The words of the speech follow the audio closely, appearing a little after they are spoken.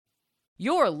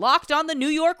You're Locked on the New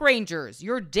York Rangers,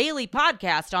 your daily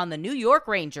podcast on the New York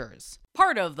Rangers.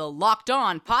 Part of the Locked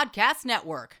On Podcast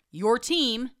Network, your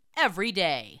team every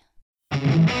day.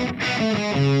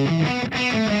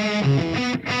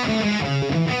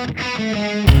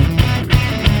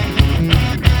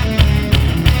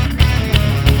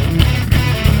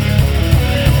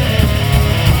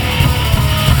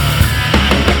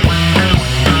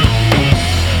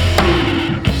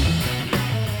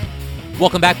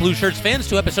 Welcome back, Blue Shirts fans,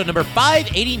 to episode number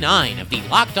 589 of the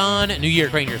Locked On New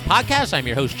York Rangers podcast. I'm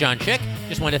your host, John Chick.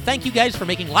 Just wanted to thank you guys for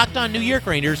making Locked On New York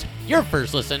Rangers your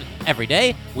first listen every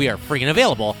day. We are free and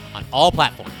available on all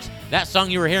platforms. That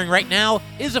song you are hearing right now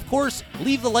is, of course,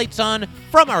 Leave the Lights On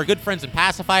from our good friends in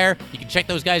Pacifier. You can check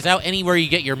those guys out anywhere you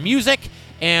get your music.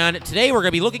 And today we're going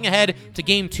to be looking ahead to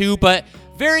Game 2, but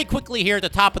very quickly here at the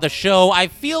top of the show, I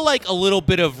feel like a little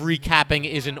bit of recapping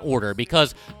is in order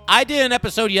because I did an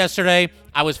episode yesterday.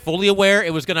 I was fully aware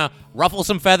it was going to ruffle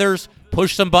some feathers,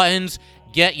 push some buttons,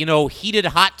 get, heated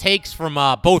hot takes from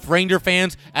both Ranger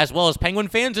fans as well as Penguin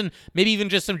fans and maybe even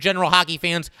just some general hockey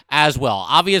fans as well.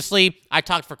 Obviously, I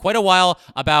talked for quite a while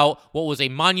about what was a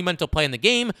monumental play in the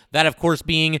game, that of course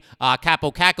being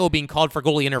Kaapo Kakko being called for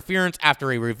goalie interference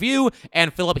after a review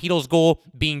and Filip Chytil's goal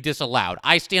being disallowed.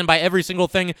 I stand by every single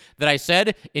thing that I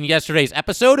said in yesterday's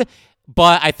episode,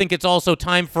 but I think it's also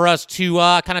time for us to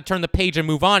kind of turn the page and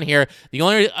move on here. The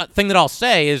only thing that I'll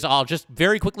say is I'll just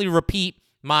very quickly repeat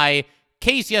my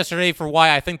case yesterday for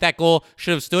why I think that goal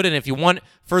should have stood, and if you want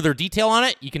further detail on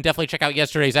it, you can definitely check out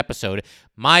yesterday's episode.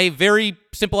 My very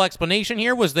simple explanation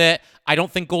here was that I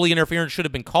don't think goalie interference should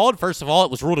have been called. First of all,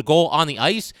 it was ruled a goal on the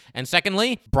ice, and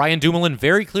secondly, Brian Dumoulin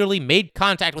very clearly made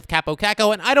contact with Kaapo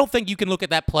Kakko, and I don't think you can look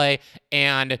at that play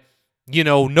and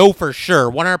know for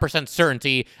sure, 100%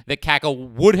 certainty that Kakko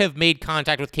would have made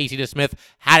contact with Casey DeSmith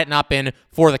had it not been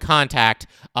for the contact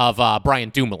of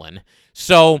Brian Dumoulin.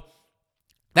 So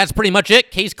that's pretty much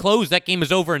it. Case closed. That game is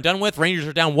over and done with. Rangers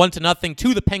are down 1-0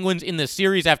 to the Penguins in this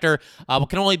series after what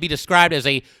can only be described as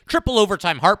a triple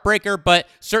overtime heartbreaker, but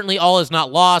certainly all is not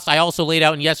lost. I also laid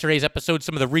out in yesterday's episode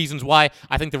some of the reasons why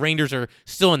I think the Rangers are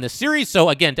still in this series. So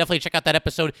again, definitely check out that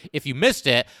episode if you missed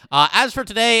it. As for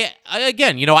today,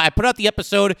 again, I put out the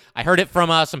episode. I heard it from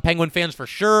some Penguin fans for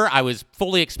sure. I was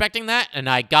fully expecting that, and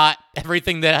I got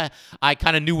everything that I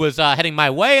kind of knew was heading my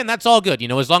way, and that's all good.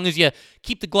 As long as you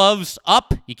keep the gloves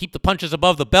up, you keep the punches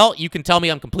above the belt, you can tell me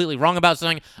I'm completely wrong about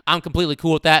something. I'm completely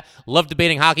cool with that. Love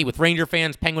debating hockey with Ranger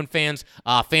fans, Penguin fans,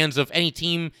 fans of any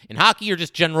team in hockey, or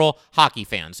just general hockey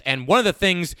fans. And one of the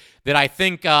things that I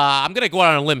think, I'm going to go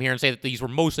out on a limb here and say that these were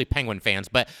mostly Penguin fans,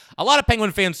 but a lot of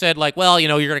Penguin fans said, you're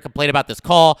going to complain about this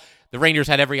call. The Rangers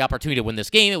had every opportunity to win this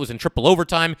game. It was in triple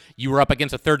overtime. You were up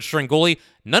against a third-string goalie.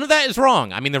 None of that is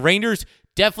wrong. I mean, the Rangers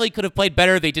definitely could have played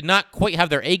better. They did not quite have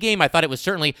their A game. I thought it was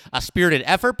certainly a spirited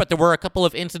effort, but there were a couple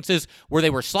of instances where they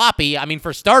were sloppy. I mean,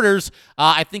 for starters,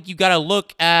 I think you got to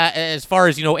look at, as far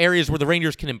as, areas where the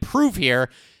Rangers can improve here.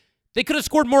 They could have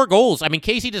scored more goals. I mean,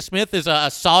 Casey DeSmith is a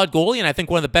solid goalie, and I think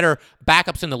one of the better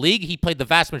backups in the league. He played the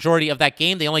vast majority of that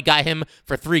game. They only got him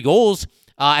for 3 goals.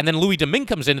 And then Louis Domingue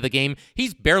comes into the game.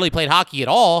 He's barely played hockey at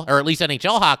all, or at least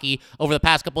NHL hockey, over the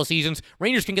past couple of seasons.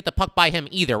 Rangers can get the puck by him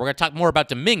either. We're going to talk more about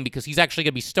Domingue because he's actually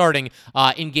going to be starting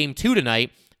in Game 2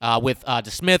 tonight with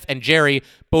DeSmith and Jerry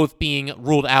both being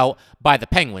ruled out by the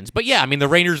Penguins. But yeah, I mean, the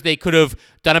Rangers, they could have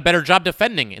done a better job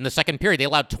defending in the second period. They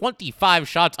allowed 25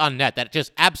 shots on net. That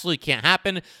just absolutely can't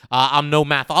happen. I'm no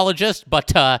mathologist,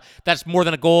 but that's more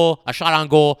than a shot on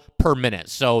goal per minute.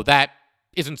 So that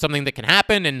isn't something that can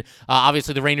happen, and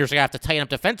obviously the Rangers are going to have to tighten up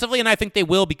defensively, and I think they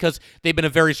will because they've been a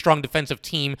very strong defensive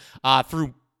team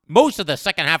through most of the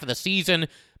second half of the season,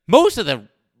 most of the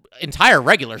entire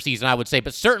regular season, I would say,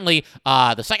 but certainly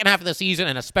the second half of the season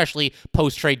and especially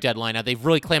post-trade deadline. Now, they've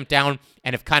really clamped down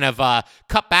and have kind of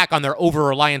cut back on their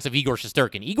over-reliance of Igor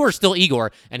Shesterkin. Igor's still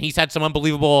Igor, and he's had some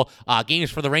unbelievable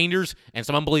games for the Rangers and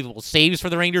some unbelievable saves for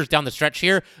the Rangers down the stretch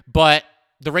here, but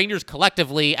the Rangers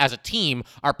collectively as a team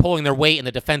are pulling their weight in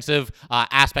the defensive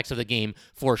aspects of the game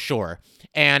for sure.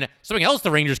 And something else the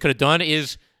Rangers could have done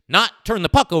is not turn the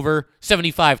puck over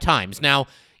 75 times. Now,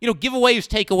 giveaways,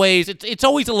 takeaways, it's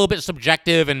always a little bit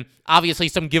subjective, and obviously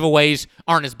some giveaways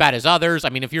aren't as bad as others. I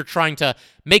mean, if you're trying to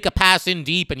make a pass in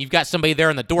deep and you've got somebody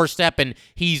there on the doorstep and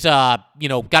he's, got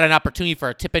an opportunity for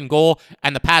a tip-in goal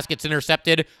and the pass gets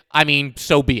intercepted, I mean,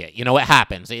 so be it. It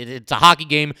happens. It's a hockey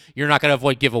game. You're not going to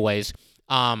avoid giveaways.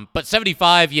 But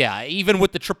 75, yeah, even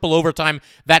with the triple overtime,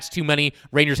 that's too many.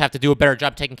 Rangers have to do a better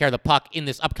job taking care of the puck in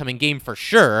this upcoming game for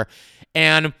sure.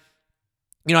 And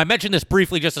I mentioned this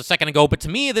briefly just a second ago, but to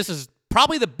me, this is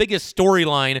probably the biggest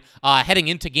storyline heading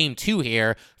into Game 2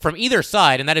 here from either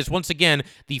side, and that is, once again,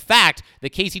 the fact that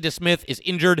Casey DeSmith is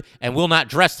injured and will not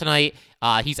dress tonight.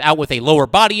 He's out with a lower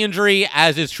body injury,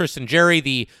 as is Tristan Jarry.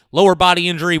 The lower body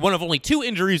injury, one of only 2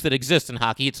 injuries that exist in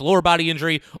hockey. It's lower body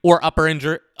injury or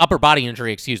upper body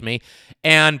injury,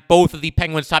 and both of the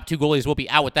Penguins' top 2 goalies will be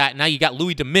out with that. And now you got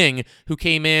Louis Domingue, who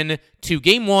came in to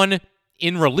Game 1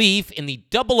 in relief in the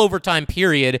double overtime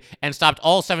period and stopped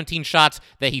all 17 shots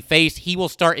that he faced. He will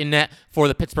start in net for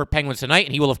the Pittsburgh Penguins tonight,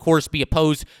 and he will, of course, be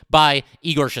opposed by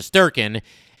Igor Shesterkin.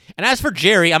 And as for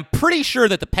Jarry, I'm pretty sure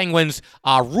that the Penguins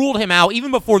ruled him out even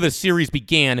before the series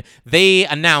began. They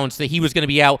announced that he was going to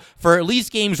be out for at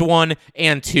least games 1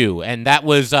 and 2, and that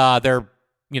was their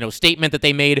statement that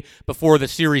they made before the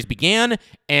series began.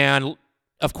 And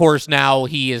of course, now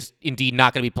he is indeed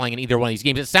not going to be playing in either one of these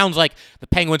games. It sounds like the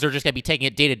Penguins are just going to be taking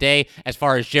it day to day as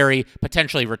far as Jarry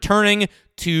potentially returning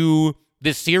to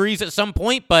this series at some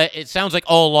point, but it sounds like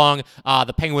all along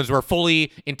the Penguins were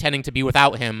fully intending to be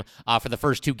without him for the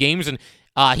first 2 games, and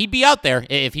he'd be out there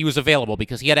if he was available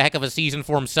because he had a heck of a season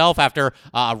for himself after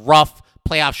a rough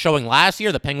playoff showing last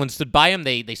year. The Penguins stood by him.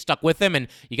 They stuck with him, and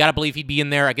you got to believe he'd be in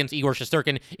there against Igor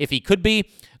Shesterkin if he could be.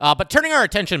 But turning our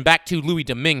attention back to Louis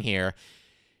Domingue here,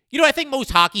 I think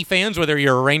most hockey fans, whether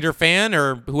you're a Ranger fan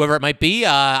or whoever it might be,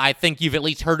 I think you've at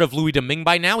least heard of Louis Domingue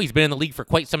by now. He's been in the league for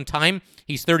quite some time.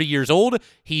 He's 30 years old.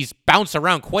 He's bounced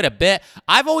around quite a bit.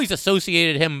 I've always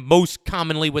associated him most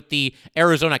commonly with the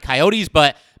Arizona Coyotes,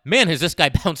 but man, has this guy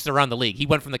bounced around the league. He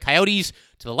went from the Coyotes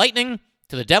to the Lightning,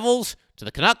 to the Devils, to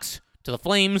the Canucks, to the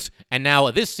Flames, and now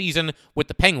this season with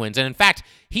the Penguins. And in fact,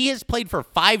 he has played for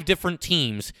 5 different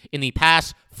teams in the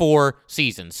past 4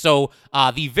 seasons. So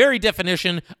the very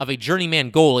definition of a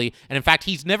journeyman goalie. And in fact,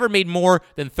 he's never made more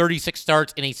than 36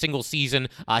 starts in a single season.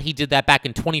 He did that back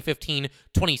in 2015,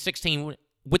 2016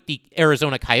 with the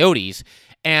Arizona Coyotes.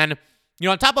 And,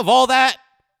 on top of all that,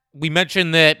 we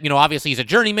mentioned that, obviously he's a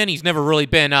journeyman. He's never really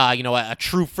been, a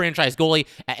true franchise goalie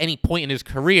at any point in his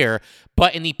career.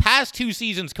 But in the past 2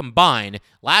 seasons combined,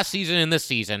 last season and this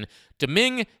season,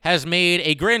 Domingue has made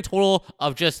a grand total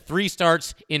of just 3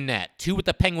 starts in net. 2 with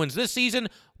the Penguins this season,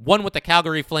 1 with the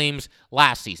Calgary Flames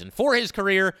last season. For his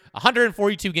career,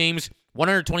 142 games,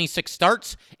 126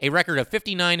 starts, a record of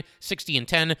 59, 60, and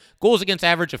 10, goals against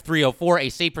average of .304, a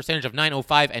save percentage of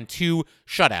 .905, and 2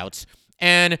 shutouts.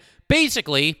 And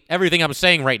basically, everything I'm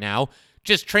saying right now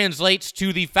just translates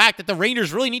to the fact that the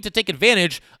Rangers really need to take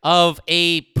advantage of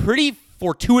a pretty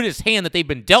fortuitous hand that they've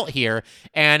been dealt here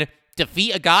and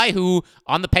defeat a guy who,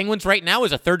 on the Penguins right now,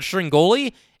 is a third-string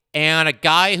goalie and a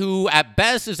guy who, at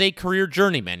best, is a career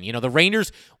journeyman. The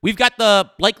Rangers, we've got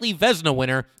the likely Vezina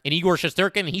winner in Igor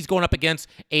Shesterkin. He's going up against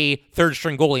a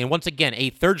third-string goalie. And once again, a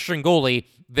third-string goalie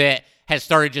that has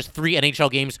started just 3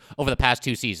 NHL games over the past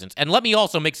 2 seasons. And let me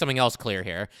also make something else clear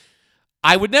here.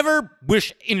 I would never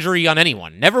wish injury on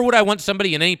anyone. Never would I want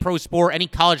somebody in any pro sport, any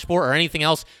college sport, or anything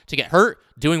else to get hurt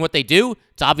doing what they do.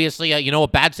 It's obviously a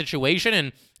bad situation.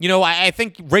 And, I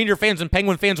think Ranger fans and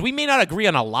Penguin fans, we may not agree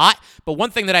on a lot, but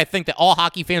one thing that I think that all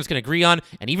hockey fans can agree on,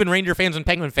 and even Ranger fans and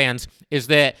Penguin fans, is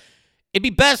that it'd be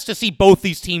best to see both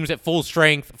these teams at full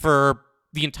strength for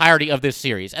the entirety of this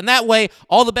series. And that way,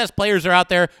 all the best players are out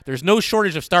there. There's no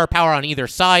shortage of star power on either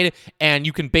side, and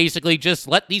you can basically just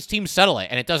let these teams settle it.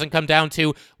 And it doesn't come down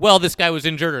to, well, this guy was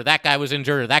injured, or that guy was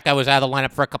injured, or that guy was out of the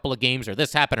lineup for a couple of games, or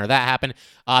this happened, or that happened.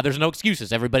 There's no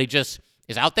excuses. Everybody just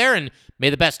is out there, and may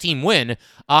the best team win.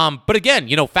 But again,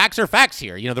 facts are facts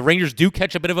here. The Rangers do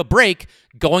catch a bit of a break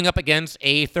going up against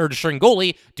a third-string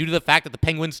goalie due to the fact that the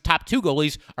Penguins' top 2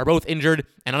 goalies are both injured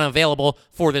and unavailable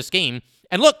for this game.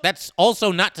 And look, that's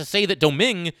also not to say that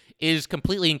Domingue is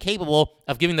completely incapable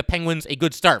of giving the Penguins a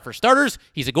good start. For starters,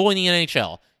 he's a goalie in the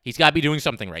NHL. He's got to be doing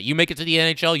something right. You make it to the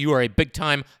NHL, you are a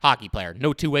big-time hockey player.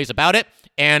 No 2 ways about it.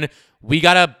 And we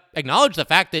got to acknowledge the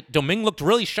fact that Domingue looked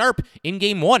really sharp in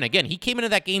Game 1. Again, he came into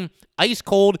that game ice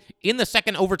cold in the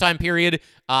second overtime period,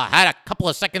 had a couple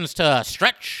of seconds to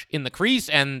stretch in the crease,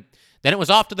 and then it was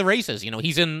off to the races.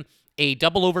 He's in a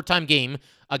double overtime game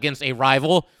against a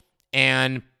rival,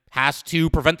 and has to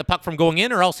prevent the puck from going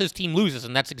in or else his team loses,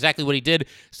 and that's exactly what he did.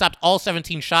 Stopped all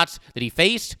 17 shots that he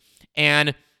faced,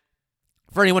 and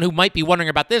for anyone who might be wondering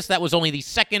about this, that was only the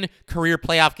second career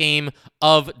playoff game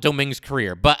of Domingue's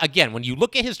career. But again, when you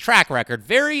look at his track record,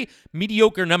 very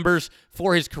mediocre numbers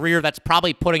for his career. That's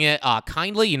probably putting it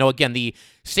kindly. Again, the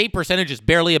save percentage is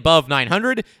barely above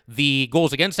 .900. The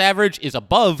goals against average is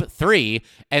above 3,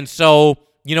 and so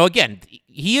again,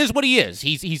 he is what he is.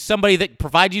 He's somebody that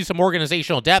provides you some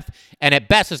organizational depth, and at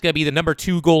best is going to be the number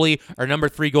 2 goalie or number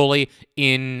 3 goalie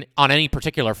on any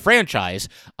particular franchise.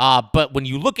 But when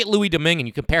you look at Louis Domingue and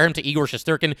you compare him to Igor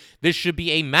Shesterkin, this should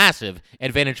be a massive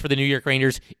advantage for the New York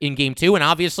Rangers in Game 2. And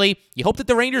obviously, you hope that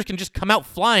the Rangers can just come out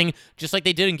flying just like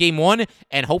they did in Game 1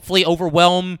 and hopefully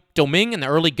overwhelm Domingue in the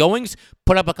early goings,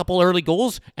 put up a couple early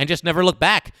goals, and just never look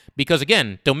back. Because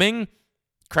again, Domingue,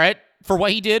 credit for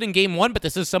what he did in Game 1, but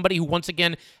this is somebody who, once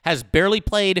again, has barely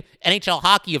played NHL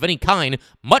hockey of any kind,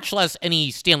 much less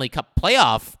any Stanley Cup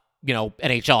playoff,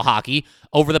 NHL hockey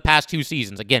over the past 2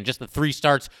 seasons. Again, just the 3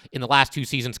 starts in the last 2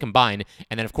 seasons combined,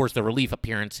 and then, of course, the relief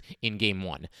appearance in Game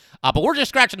 1. But we're just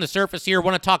scratching the surface here.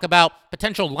 Want to talk about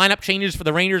potential lineup changes for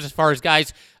the Rangers as far as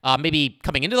guys maybe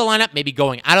coming into the lineup, maybe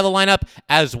going out of the lineup,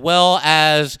 as well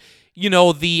as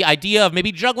the idea of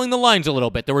maybe juggling the lines a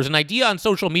little bit. There was an idea on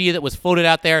social media that was floated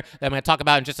out there that I'm going to talk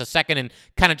about in just a second and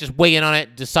kind of just weigh in on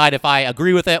it, decide if I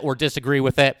agree with it or disagree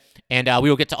with it. And we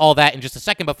will get to all that in just a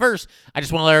second. But first, I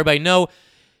just want to let everybody know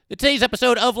that today's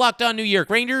episode of Locked On New York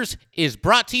Rangers is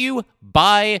brought to you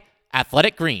by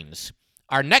Athletic Greens.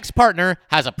 Our next partner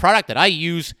has a product that I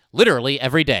use literally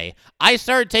every day. I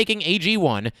started taking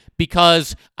AG1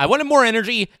 because I wanted more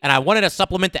energy and I wanted a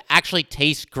supplement that actually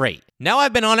tastes great. Now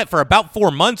I've been on it for about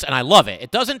 4 months and I love it.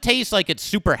 It doesn't taste like it's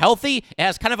super healthy. It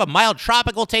has kind of a mild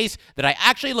tropical taste that I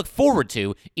actually look forward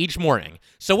to each morning.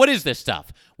 So what is this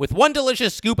stuff? With one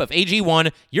delicious scoop of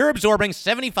AG1, you're absorbing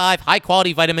 75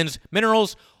 high-quality vitamins,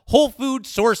 minerals, whole food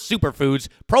source superfoods,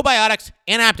 probiotics,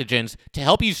 and adaptogens to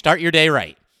help you start your day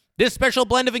right. This special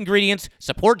blend of ingredients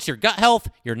supports your gut health,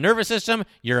 your nervous system,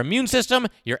 your immune system,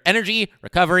 your energy,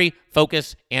 recovery,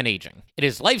 focus, and aging. It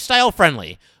is lifestyle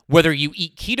friendly, whether you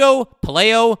eat keto,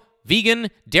 paleo, vegan,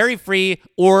 dairy-free,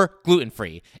 or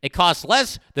gluten-free. It costs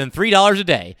less than $3 a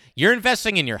day. You're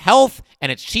investing in your health,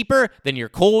 and it's cheaper than your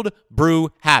cold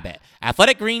brew habit.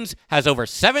 Athletic Greens has over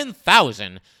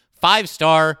 7,000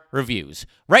 5-star reviews.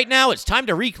 Right now, it's time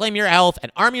to reclaim your health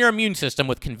and arm your immune system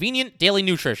with convenient daily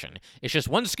nutrition. It's just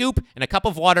 1 scoop and a cup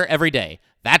of water every day.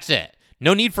 That's it.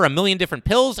 No need for a million different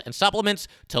pills and supplements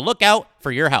to look out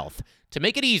for your health. To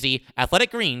make it easy, Athletic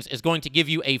Greens is going to give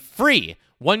you a free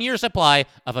 1-year supply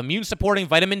of immune-supporting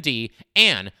vitamin D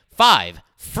and 5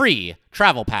 free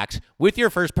travel packs with your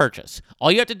first purchase.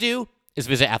 All you have to do is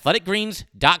visit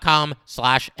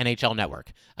athleticgreens.com/NHL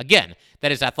Network. Again, that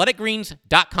is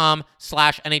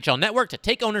athleticgreens.com/NHL Network to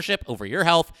take ownership over your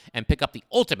health and pick up the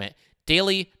ultimate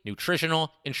daily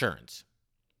nutritional insurance.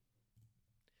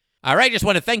 All right, just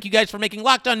want to thank you guys for making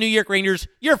Locked On New York Rangers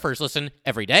your first listen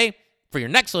every day. For your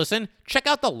next listen, check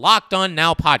out the Locked On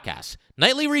Now podcast,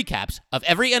 nightly recaps of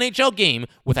every NHL game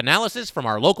with analysis from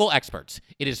our local experts.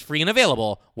 It is free and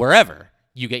available wherever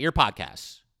you get your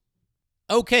podcasts.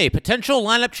 Okay, potential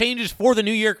lineup changes for the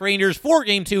New York Rangers for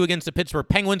Game 2 against the Pittsburgh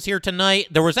Penguins here tonight.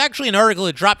 There was actually an article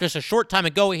that dropped just a short time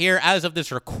ago here as of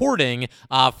this recording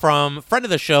from friend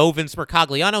of the show, Vince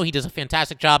Mercogliano. He does a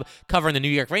fantastic job covering the New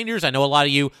York Rangers. I know a lot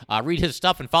of you read his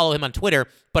stuff and follow him on Twitter.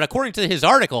 But according to his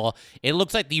article, it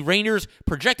looks like the Rangers'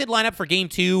 projected lineup for Game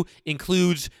 2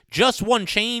 includes just one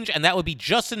change, and that would be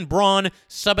Justin Braun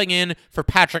subbing in for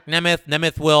Patrick Nemeth.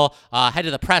 Nemeth will head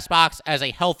to the press box as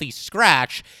a healthy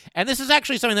scratch. And this is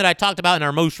actually something that I talked about in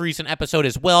our most recent episode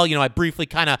as well. I briefly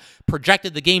kind of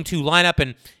projected the Game 2 lineup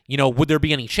and, would there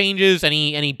be any changes,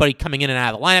 anybody coming in and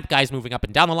out of the lineup, guys moving up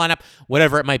and down the lineup,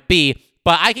 whatever it might be.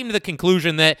 But I came to the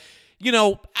conclusion that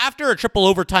after a triple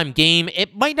overtime game,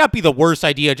 it might not be the worst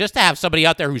idea just to have somebody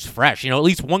out there who's fresh. At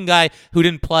least one guy who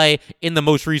didn't play in the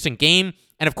most recent game.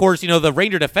 And of course, the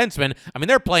Ranger defensemen,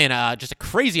 they're playing just a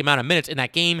crazy amount of minutes in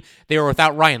that game. They were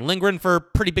without Ryan Lindgren for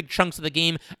pretty big chunks of the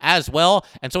game as well.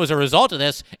 And so as a result of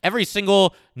this, every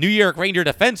single New York Ranger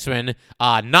defenseman,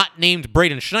 not named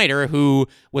Braden Schneider, who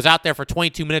was out there for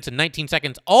 22 minutes and 19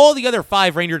 seconds, all the other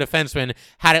 5 Ranger defensemen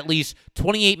had at least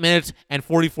 28 minutes and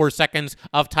 44 seconds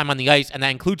of time on the ice. And that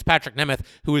includes Patrick Nemeth,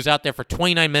 who was out there for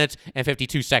 29 minutes and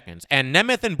 52 seconds. And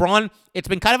Nemeth and Braun, it's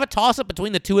been kind of a toss-up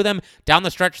between the two of them down the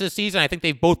stretch this season. I think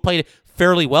they've both played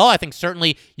fairly well. I think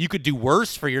certainly you could do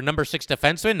worse for your number 6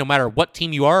 defenseman, no matter what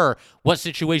team you are or what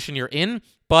situation you're in.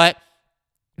 But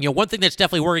one thing that's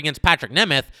definitely working against Patrick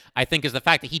Nemeth, I think, is the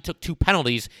fact that he took 2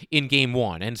 penalties in Game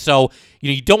 1. And so,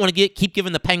 you don't want to keep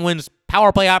giving the Penguins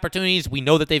power play opportunities. We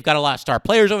know that they've got a lot of star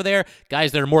players over there,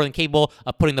 guys that are more than capable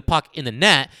of putting the puck in the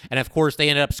net. And of course, they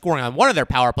ended up scoring on one of their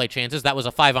power play chances. That was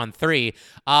a 5-on-3.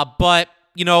 But,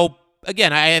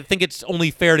 again, I think it's only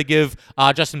fair to give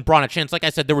Justin Braun a chance. Like I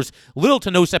said, there was little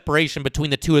to no separation between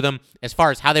the two of them as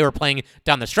far as how they were playing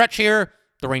down the stretch here.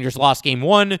 The Rangers lost Game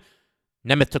 1.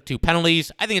 Nemeth took 2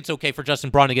 penalties. I think it's okay for Justin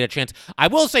Braun to get a chance. I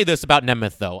will say this about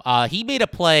Nemeth, though. He made a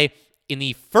play in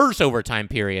the first overtime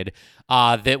period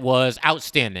that was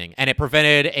outstanding, and it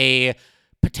prevented a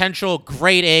potential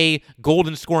grade A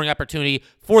golden scoring opportunity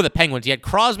for the Penguins. He had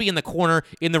Crosby in the corner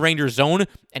in the Rangers zone,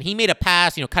 and he made a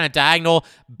pass, kind of diagonal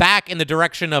back in the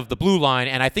direction of the blue line,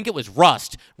 and I think it was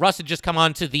Rust. Rust had just come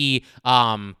onto the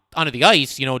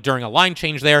ice, during a line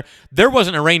change there. There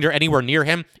wasn't a Ranger anywhere near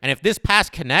him, and if this pass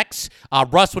connects,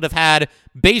 Rust would have had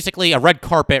basically a red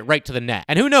carpet right to the net.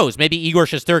 And who knows, maybe Igor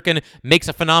Shesterkin makes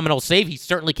a phenomenal save. He's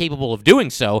certainly capable of doing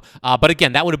so, but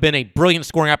again, that would have been a brilliant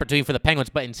scoring opportunity for the Penguins,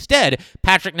 but instead,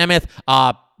 Patrick Nemeth,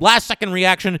 last-second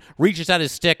reaction, reaches out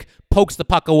his stick, pokes the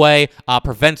puck away,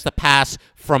 prevents the pass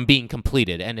from being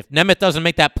completed. And if Nemeth doesn't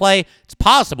make that play, it's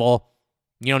possible.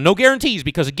 No guarantees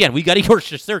because, again, we got Igor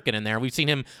Shesterkin in there. We've seen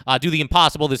him do the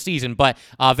impossible this season, but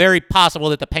very possible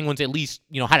that the Penguins at least,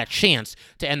 had a chance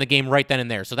to end the game right then and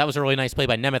there. So that was a really nice play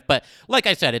by Nemeth. But like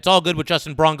I said, it's all good with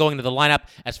Justin Braun going into the lineup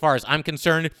as far as I'm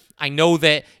concerned. I know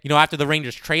that, after the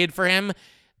Rangers traded for him,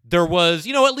 there was,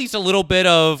 at least a little bit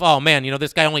of, oh, man,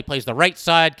 this guy only plays the right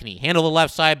side. Can he handle the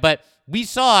left side? But we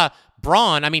saw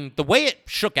Braun, the way it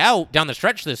shook out down the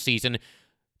stretch this season,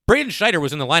 Braden Schneider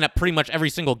was in the lineup pretty much every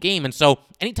single game, and so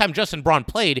anytime Justin Braun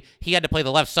played, he had to play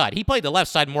the left side. He played the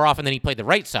left side more often than he played the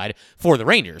right side for the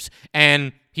Rangers,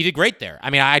 and he did great there.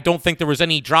 I don't think there was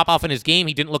any drop-off in his game.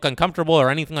 He didn't look uncomfortable or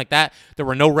anything like that. There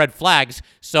were no red flags,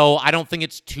 so I don't think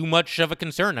it's too much of a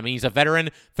concern. He's a veteran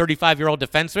 35-year-old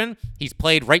defenseman. He's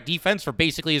played right defense for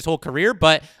basically his whole career,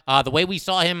 but the way we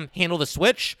saw him handle the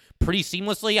switch pretty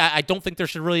seamlessly, I don't think there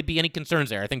should really be any concerns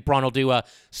there. I think Braun will do a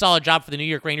solid job for the New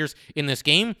York Rangers in this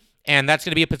game, and that's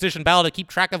going to be a position battle to keep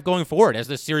track of going forward as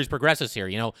this series progresses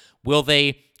here. Will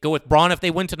they go with Braun if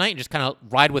they win tonight and just kind of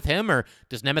ride with him, or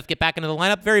does Nemeth get back into the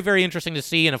lineup? Very, very interesting to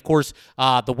see, and of course,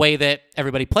 the way that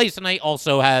everybody plays tonight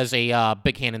also has a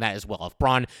big hand in that as well. If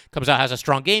Braun comes out, has a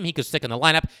strong game, he could stick in the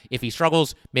lineup. If he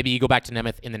struggles, maybe you go back to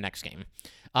Nemeth in the next game.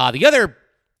 The other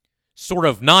sort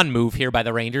of non-move here by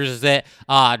the Rangers is that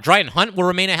Dryden Hunt will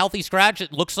remain a healthy scratch,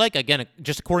 it looks like. Again,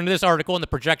 just according to this article and the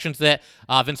projections that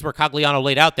Vince Mercogliano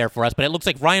laid out there for us, but it looks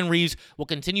like Ryan Reeves will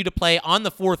continue to play on the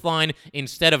fourth line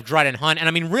instead of Dryden Hunt.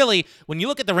 And really, when you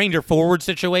look at the Ranger forward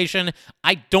situation,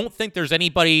 I don't think there's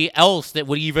anybody else that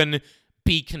would even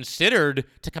be considered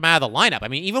to come out of the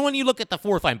lineup. Even when you look at the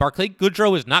fourth line, Barclay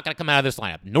Goodrow is not going to come out of this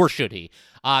lineup, nor should he.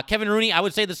 Kevin Rooney, I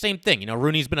would say the same thing.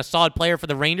 Rooney's been a solid player for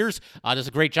the Rangers, does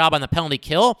a great job on the penalty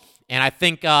kill, and I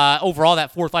think overall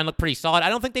that fourth line looked pretty solid. I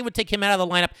don't think they would take him out of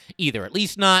the lineup either, at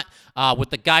least not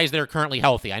with the guys that are currently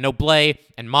healthy. I know Blais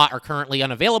and Mott are currently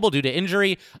unavailable due to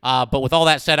injury, but with all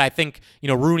that said, I think,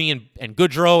 Rooney and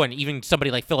Goodrow and even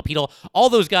somebody like Philip Hedl, all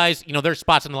those guys, their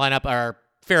spots in the lineup are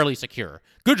fairly secure.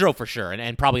 Goodrow for sure,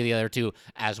 and probably the other two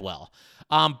as well.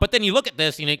 But then you look at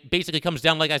this, it basically comes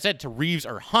down, like I said, to Reeves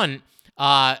or Hunt.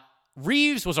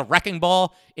 Reeves was a wrecking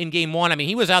ball in Game 1.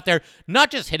 He was out there not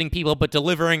just hitting people, but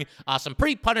delivering some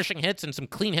pretty punishing hits and some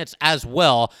clean hits as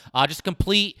well. Just a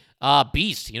complete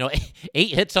beast. 8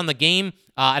 hits on the game.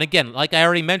 And again, like I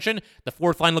already mentioned, the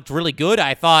fourth line looked really good.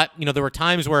 I thought, there were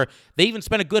times where they even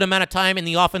spent a good amount of time in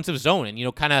the offensive zone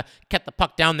and, kind of kept the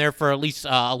puck down there for at least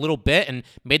a little bit and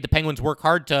made the Penguins work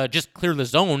hard to just clear the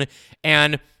zone.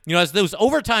 And, as those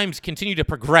overtimes continue to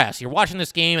progress, you're watching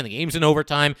this game and the game's in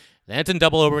overtime, then it's in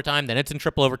double overtime, then it's in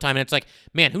triple overtime, and it's like,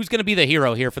 man, who's going to be the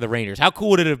hero here for the Rangers? How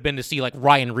cool would it have been to see, like,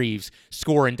 Ryan Reeves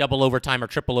score in double overtime or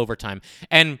triple overtime?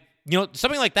 And,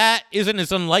 something like that isn't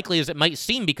as unlikely as it might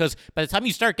seem, because by the time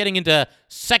you start getting into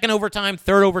second overtime,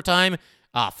 third overtime,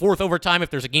 fourth overtime, if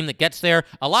there's a game that gets there,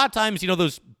 a lot of times,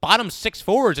 those bottom 6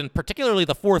 forwards, and particularly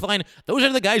the fourth line, those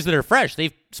are the guys that are fresh.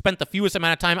 They've spent the fewest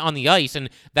amount of time on the ice, and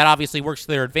that obviously works to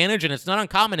their advantage, and it's not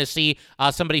uncommon to see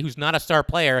somebody who's not a star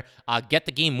player get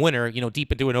the game winner,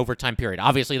 deep into an overtime period.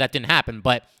 Obviously, that didn't happen,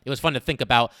 but it was fun to think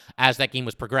about as that game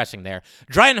was progressing there.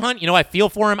 Dryden Hunt, I feel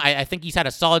for him. I think he's had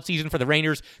a solid season for the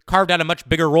Rangers, carved out a much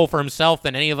bigger role for himself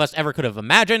than any of us ever could have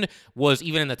imagined, was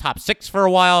even in the top 6 for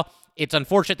a while. It's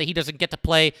unfortunate that he doesn't get to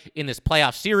play in this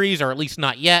playoff series, or at least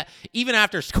not yet, even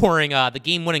after scoring the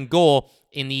game-winning goal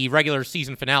in the regular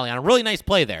season finale on a really nice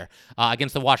play there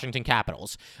against the Washington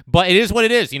Capitals. But it is what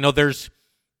it is. There's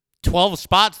 12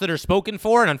 spots that are spoken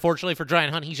for, and unfortunately for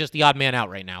Dryden Hunt, he's just the odd man out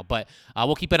right now. But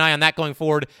we'll keep an eye on that going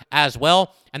forward as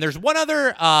well. And there's one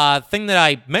other thing that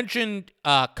I mentioned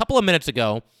a couple of minutes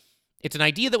ago. It's an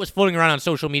idea that was floating around on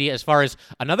social media as far as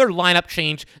another lineup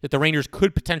change that the Rangers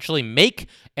could potentially make,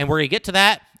 and we're going to get to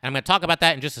that, and I'm going to talk about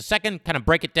that in just a second, kind of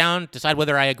break it down, decide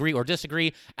whether I agree or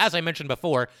disagree, as I mentioned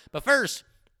before. But first,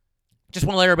 Just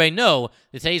want to let everybody know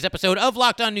that today's episode of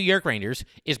Locked On New York Rangers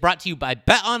is brought to you by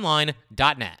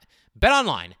BetOnline.net.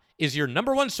 BetOnline is your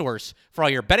number one source for all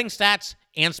your betting stats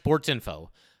and sports info.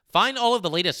 Find all of the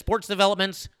latest sports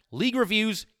developments, league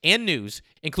reviews, and news,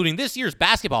 including this year's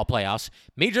basketball playoffs,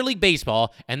 Major League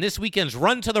Baseball, and this weekend's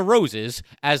Run to the Roses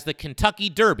as the Kentucky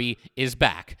Derby is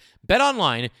back.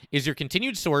 BetOnline is your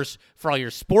continued source for all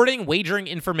your sporting wagering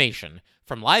information,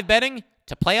 from live betting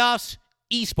to playoffs,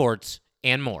 esports,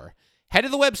 and more. Head to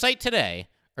the website today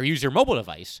or use your mobile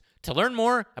device to learn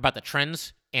more about the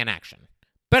trends and action.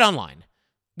 BetOnline,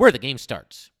 where the game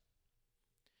starts.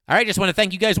 All right, just want to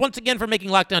thank you guys once again for making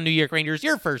Locked On New York Rangers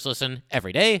your first listen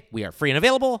every day. We are free and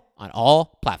available on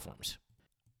all platforms.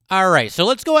 All right, so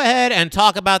let's go ahead and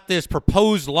talk about this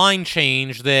proposed line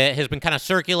change that has been kind of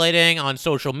circulating on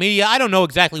social media. I don't know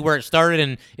exactly where it started,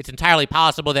 and it's entirely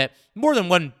possible that more than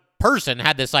one person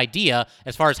had this idea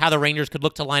as far as how the Rangers could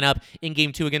look to line up in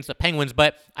Game 2 against the Penguins,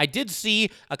 but I did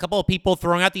see a couple of people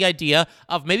throwing out the idea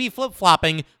of maybe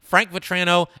flip-flopping Frank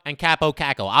Vatrano and Kaapo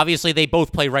Kakko. Obviously, they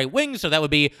both play right wing, so that would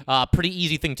be a pretty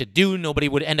easy thing to do. Nobody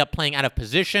would end up playing out of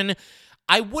position.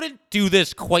 I wouldn't do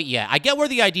this quite yet. I get where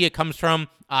the idea comes from.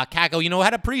 Kakko,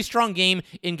 had a pretty strong game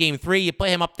in Game 3. You put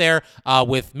him up there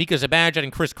with Mika Zibanejad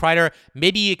and Chris Kreider.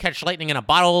 Maybe you catch lightning in a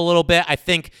bottle a little bit. I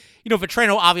think,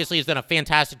 Vatrano obviously has done a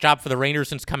fantastic job for the Rangers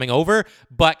since coming over,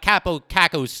 but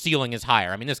Kakko's ceiling is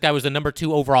higher. I mean, this guy was the number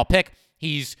 2 overall pick.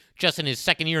 He's just in his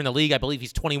second year in the league. I believe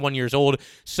he's 21 years old.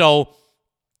 So,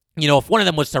 if one of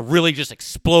them was to really just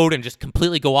explode and just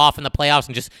completely go off in the playoffs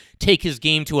and just take his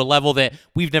game to a level that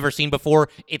we've never seen before,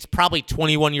 it's probably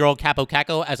 21-year-old Kaapo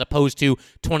Kakko as opposed to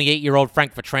 28-year-old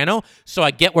Frank Vatrano. So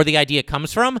I get where the idea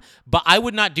comes from, but I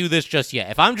would not do this just yet.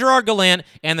 If I'm Gerard Gallant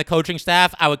and the coaching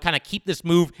staff, I would kind of keep this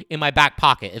move in my back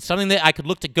pocket. It's something that I could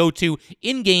look to go to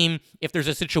in-game if there's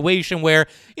a situation where,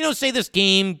 say this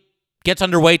game gets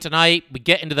underway tonight, we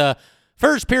get into the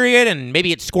first period, and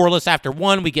maybe it's scoreless after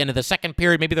one. We get into the second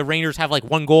period. Maybe the Rangers have like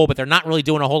one goal, but they're not really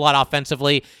doing a whole lot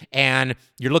offensively, and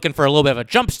you're looking for a little bit of a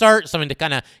jump start, something to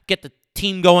kind of get the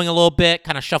team going a little bit,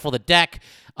 kind of shuffle the deck.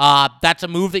 That's a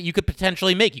move that you could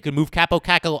potentially make. You could move Kaapo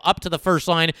Kakko up to the first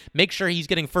line, make sure he's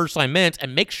getting first-line minutes,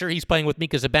 and make sure he's playing with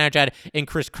Mika Zibanejad and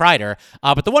Chris Kreider.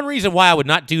 But the one reason why I would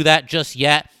not do that just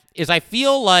yet is I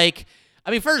feel like,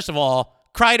 first of all,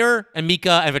 Kreider and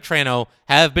Mika and Vatrano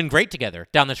have been great together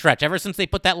down the stretch. Ever since they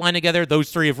put that line together, those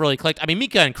three have really clicked.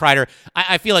 Mika and Kreider,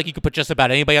 I feel like you could put just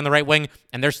about anybody on the right wing,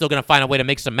 and they're still going to find a way to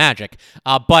make some magic.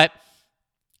 But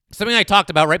something I talked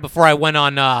about right before I went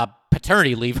on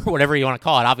paternity leave, or whatever you want to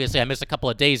call it. Obviously, I missed a couple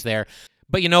of days there.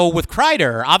 But, with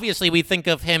Kreider, obviously we think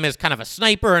of him as kind of a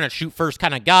sniper and a shoot-first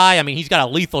kind of guy. He's got a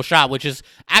lethal shot, which is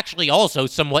actually also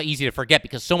somewhat easy to forget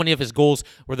because so many of his goals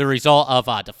were the result of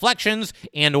deflections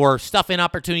and or stuff-in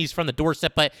opportunities from the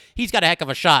doorstep, but he's got a heck of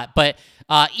a shot. But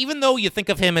even though you think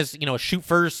of him as, a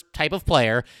shoot-first type of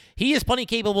player, he is plenty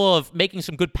capable of making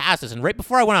some good passes. And right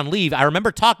before I went on leave, I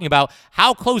remember talking about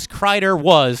how close Kreider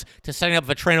was to setting up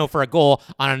Vatrano for a goal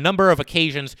on a number of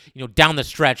occasions, down the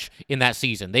stretch in that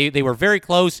season. They were very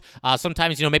close.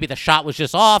 Sometimes, maybe the shot was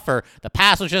just off or the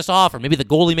pass was just off or maybe the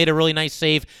goalie made a really nice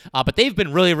save. But they've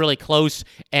been really, really close.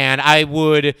 And I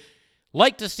would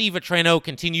like to see Vatrano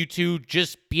continue to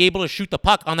just be able to shoot the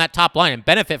puck on that top line and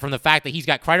benefit from the fact that he's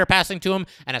got Kreider passing to him,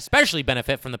 and especially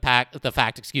benefit from the fact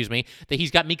that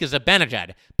he's got Mika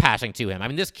Zibanejad passing to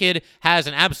him. This kid has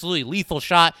an absolutely lethal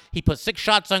shot. He put 6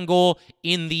 shots on goal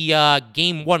in the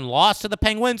Game 1 loss to the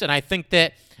Penguins, and I think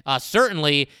that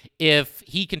certainly if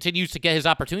he continues to get his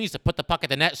opportunities to put the puck at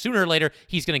the net, sooner or later,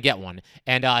 he's going to get one.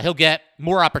 And he'll get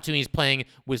more opportunities playing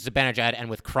with Zibanejad and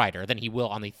with Kreider than he will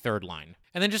on the third line.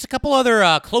 And then just a couple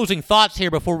other closing thoughts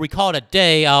here before we call it a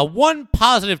day. One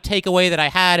positive takeaway that I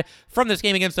had from this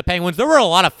game against the Penguins, there were a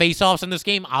lot of face-offs in this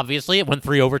game. Obviously, it went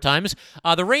 3 overtimes.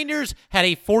 The Rangers had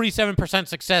a 47%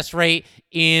 success rate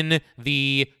in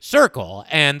the circle,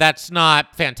 and that's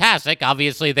not fantastic.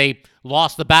 Obviously, they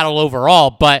lost the battle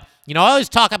overall, but, I always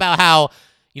talk about how,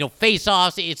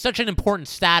 face-offs, it's such an important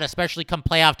stat, especially come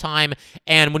playoff time.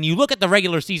 And when you look at the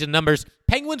regular season numbers,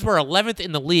 Penguins were 11th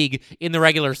in the league in the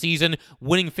regular season,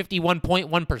 winning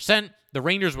 51.1%. The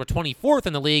Rangers were 24th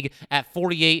in the league at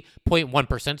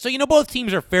 48.1%. So, both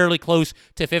teams are fairly close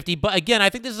to 50. But again, I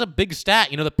think this is a big stat.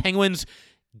 The Penguins'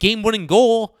 game-winning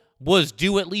goal was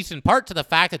due at least in part to the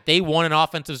fact that they won an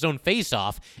offensive zone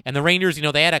faceoff. And the Rangers,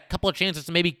 they had a couple of chances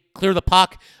to maybe clear the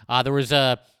puck. There was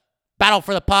a battle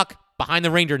for the puck behind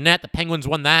the Ranger net. The Penguins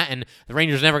won that, and the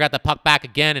Rangers never got the puck back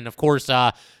again. And, of course,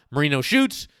 Marino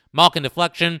shoots, Malkin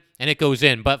deflection, and it goes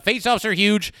in. But faceoffs are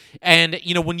huge, and,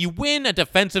 when you win a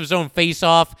defensive zone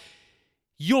faceoff,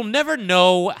 you'll never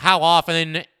know how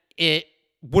often it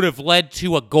would have led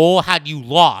to a goal had you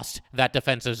lost that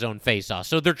defensive zone faceoff.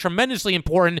 So they're tremendously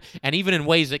important, and even in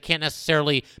ways that can't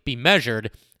necessarily be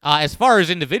measured. As far as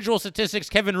individual statistics,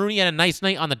 Kevin Rooney had a nice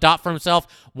night on the dot for himself,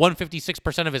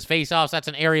 156% of his faceoffs. That's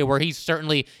an area where he's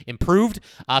certainly improved.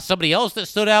 Somebody else that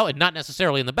stood out, and not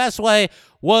necessarily in the best way,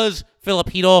 was Filip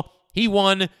Chytil. He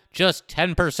won just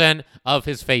 10% of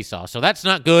his faceoffs. So that's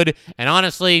not good. And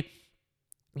honestly,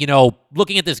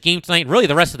 looking at this game tonight, really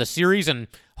the rest of the series, and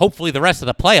hopefully the rest of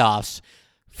the playoffs,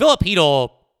 Filip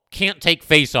Chytil can't take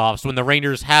faceoffs when the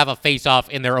Rangers have a faceoff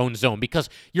in their own zone, because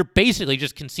you're basically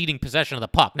just conceding possession of the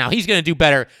puck. Now, he's going to do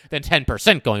better than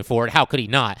 10% going forward. How could he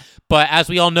not? But as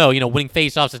we all know, winning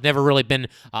faceoffs has never really been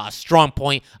a strong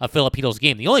point of Filip Chytil's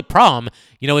game. The only problem,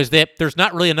 is that there's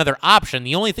not really another option.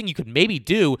 The only thing you could maybe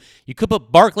do, you could put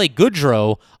Barclay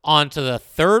Goodrow onto the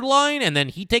third line, and then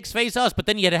he takes faceoffs, but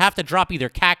then you'd have to drop either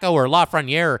Kakko or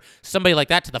Lafreniere or somebody like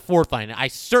that to the fourth line. I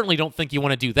certainly don't think you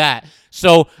want to do that.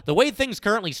 So the way things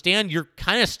currently stand, you're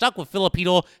kind of stuck with Filip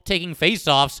Chytil taking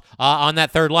faceoffs on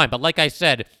that third line. But like I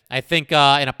said, I think in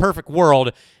a perfect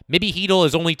world, maybe Chytil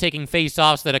is only taking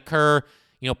faceoffs that occur,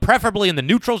 preferably in the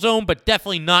neutral zone, but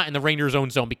definitely not in the Rangers'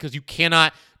 own zone, because you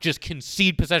cannot just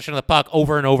concede possession of the puck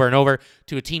over and over and over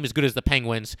to a team as good as the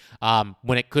Penguins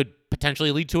when it could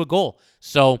potentially lead to a goal.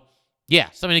 So, yeah,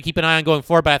 something to keep an eye on going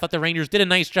forward, but I thought the Rangers did a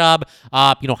nice job,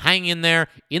 hanging in there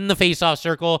in the faceoff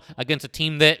circle against a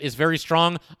team that is very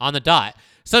strong on the dot.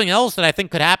 Something else that I think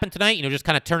could happen tonight, just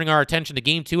kind of turning our attention to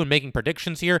Game 2 and making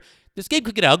predictions here, this game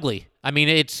could get ugly. I mean,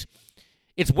 it's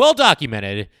well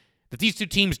documented that these two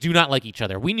teams do not like each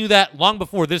other. We knew that long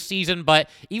before this season, but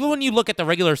even when you look at the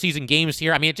regular season games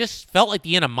here, I mean, it just felt like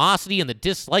the animosity and the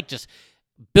dislike just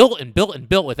built and built and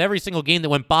built with every single game that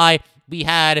went by. We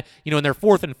had, in their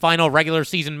fourth and final regular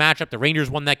season matchup, the Rangers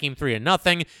won that game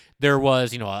 3-0. There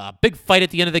was, a big fight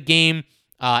at the end of the game.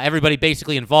 Everybody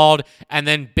basically involved, and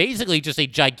then basically just a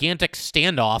gigantic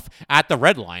standoff at the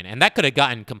red line, and that could have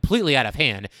gotten completely out of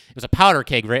hand. It was a powder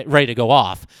keg ready to go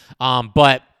off,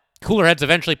 but cooler heads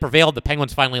eventually prevailed. The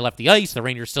Penguins finally left the ice. The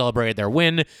Rangers celebrated their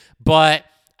win, but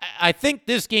I think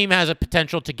this game has a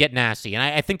potential to get nasty, and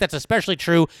I think that's especially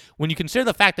true when you consider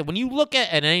the fact that when you look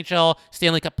at an NHL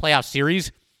Stanley Cup playoff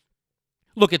series,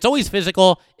 look, it's always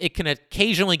physical. It can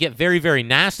occasionally get very, very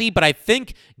nasty, but I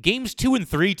think games 2 and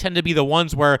 3 tend to be the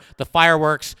ones where the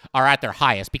fireworks are at their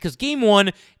highest, because game 1,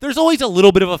 there's always a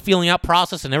little bit of a feeling out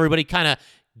process and everybody kind of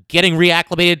getting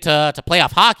reacclimated to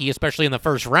playoff hockey, especially in the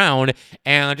first round,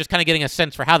 and just kind of getting a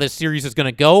sense for how this series is going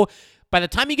to go. By the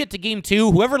time you get to game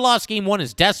 2, whoever lost game 1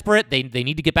 is desperate. They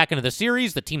need to get back into the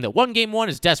series. The team that won game 1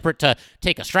 is desperate to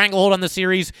take a stranglehold on the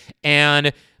series,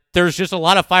 and there's just a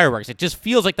lot of fireworks. It just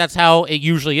feels like that's how it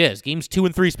usually is. Games 2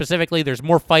 and 3 specifically, there's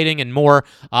more fighting and more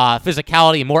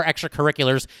physicality and more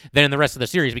extracurriculars than in the rest of the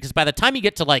series, because by the time you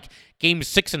get to games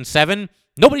 6 and 7,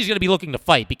 nobody's going to be looking to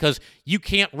fight, because you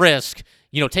can't risk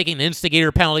taking an instigator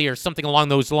penalty or something along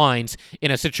those lines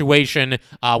in a situation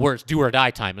where it's do or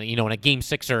die time, in a game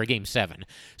 6 or a game 7.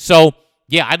 So,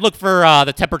 yeah, I'd look for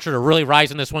the temperature to really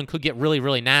rise in this one. Could get really,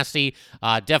 really nasty.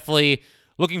 Definitely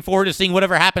looking forward to seeing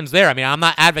whatever happens there. I mean, I'm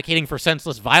not advocating for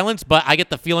senseless violence, but I get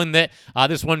the feeling that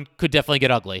this one could definitely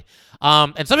get ugly.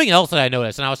 And something else that I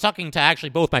noticed, and I was talking to actually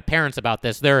both my parents about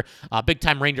this. They're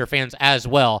big-time Ranger fans as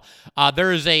well.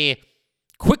 There is a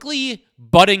quickly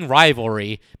budding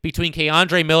rivalry between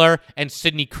K'Andre Miller and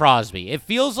Sidney Crosby. It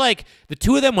feels like the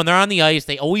two of them, when they're on the ice,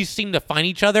 they always seem to find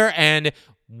each other, and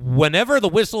whenever the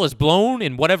whistle is blown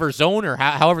in whatever zone or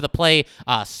however the play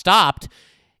stopped,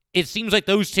 it seems like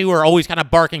those two are always kind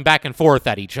of barking back and forth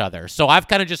at each other. So I've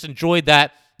kind of just enjoyed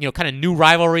that, kind of new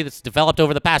rivalry that's developed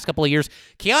over the past couple of years.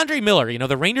 K'Andre Miller,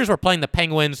 the Rangers were playing the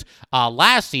Penguins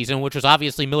last season, which was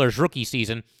obviously Miller's rookie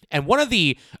season. And one of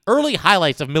the early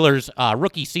highlights of Miller's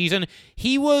rookie season,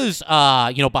 he was,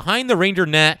 behind the Ranger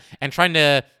net and trying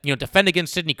to, defend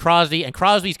against Sidney Crosby. And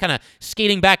Crosby's kind of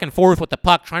skating back and forth with the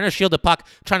puck, trying to shield the puck,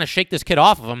 trying to shake this kid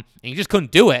off of him. And he just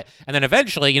couldn't do it. And then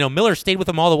eventually, Miller stayed with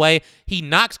him all the way. He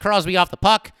knocks Crosby off the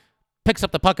puck, picks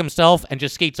up the puck himself, and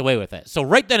just skates away with it. So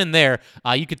right then and there,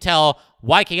 you could tell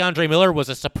why K'Andre Miller was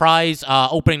a surprise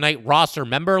opening night roster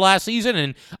member last season,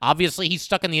 and obviously he's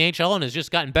stuck in the NHL and has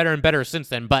just gotten better and better since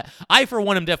then. But I, for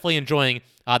one, am definitely enjoying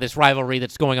this rivalry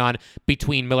that's going on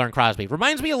between Miller and Crosby.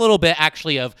 Reminds me a little bit,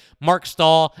 actually, of Mark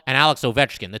Stahl and Alex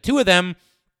Ovechkin. The two of them,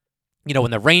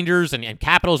 when the Rangers and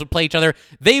Capitals would play each other,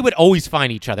 they would always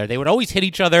find each other. They would always hit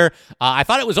each other. I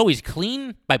thought it was always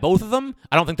clean by both of them.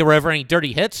 I don't think there were ever any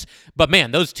dirty hits. But, man,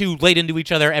 those two laid into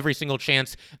each other every single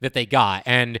chance that they got.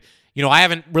 And I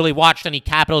haven't really watched any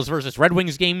Capitals versus Red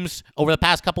Wings games over the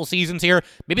past couple seasons here.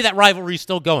 Maybe that rivalry is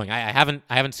still going. I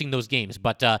haven't seen those games,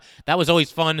 but that was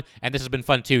always fun, and this has been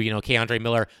fun too. K'Andre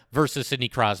Miller versus Sidney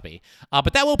Crosby.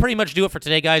 But that will pretty much do it for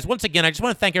today, guys. Once again, I just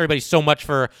want to thank everybody so much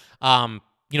for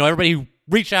everybody who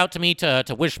reached out to me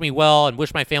to wish me well and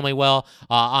wish my family well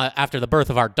after the birth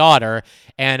of our daughter,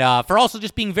 and for also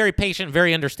just being very patient,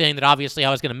 very understanding that obviously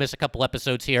I was going to miss a couple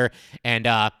episodes here, and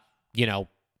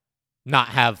not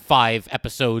have 5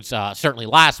 episodes, certainly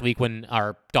last week when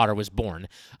our daughter was born.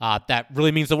 That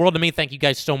really means the world to me. Thank you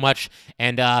guys so much.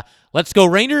 And let's go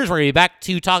Rangers. We're going to be back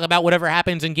to talk about whatever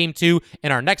happens in Game 2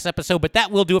 in our next episode. But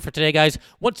that will do it for today, guys.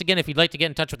 Once again, if you'd like to get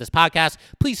in touch with this podcast,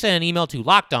 please send an email to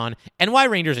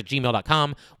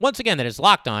lockedonnyrangers@gmail.com. Once again, that is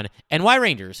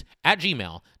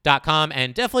lockedonnyrangers@gmail.com.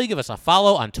 And definitely give us a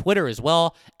follow on Twitter as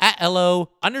well,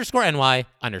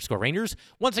 @LO_NY_Rangers.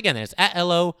 Once again, that is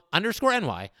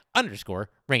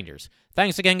 @LO_NY_Rangers.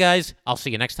 Thanks again, guys. I'll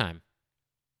see you next time.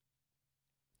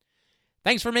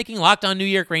 Thanks for making Locked On New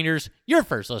York Rangers your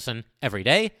first listen every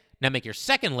day. Now make your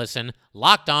second listen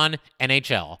Locked On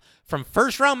NHL. From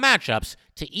first-round matchups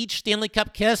to each Stanley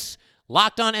Cup kiss,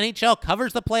 Locked On NHL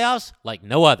covers the playoffs like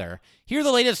no other. Hear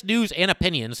the latest news and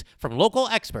opinions from local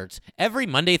experts every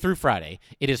Monday through Friday.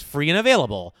 It is free and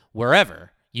available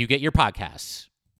wherever you get your podcasts.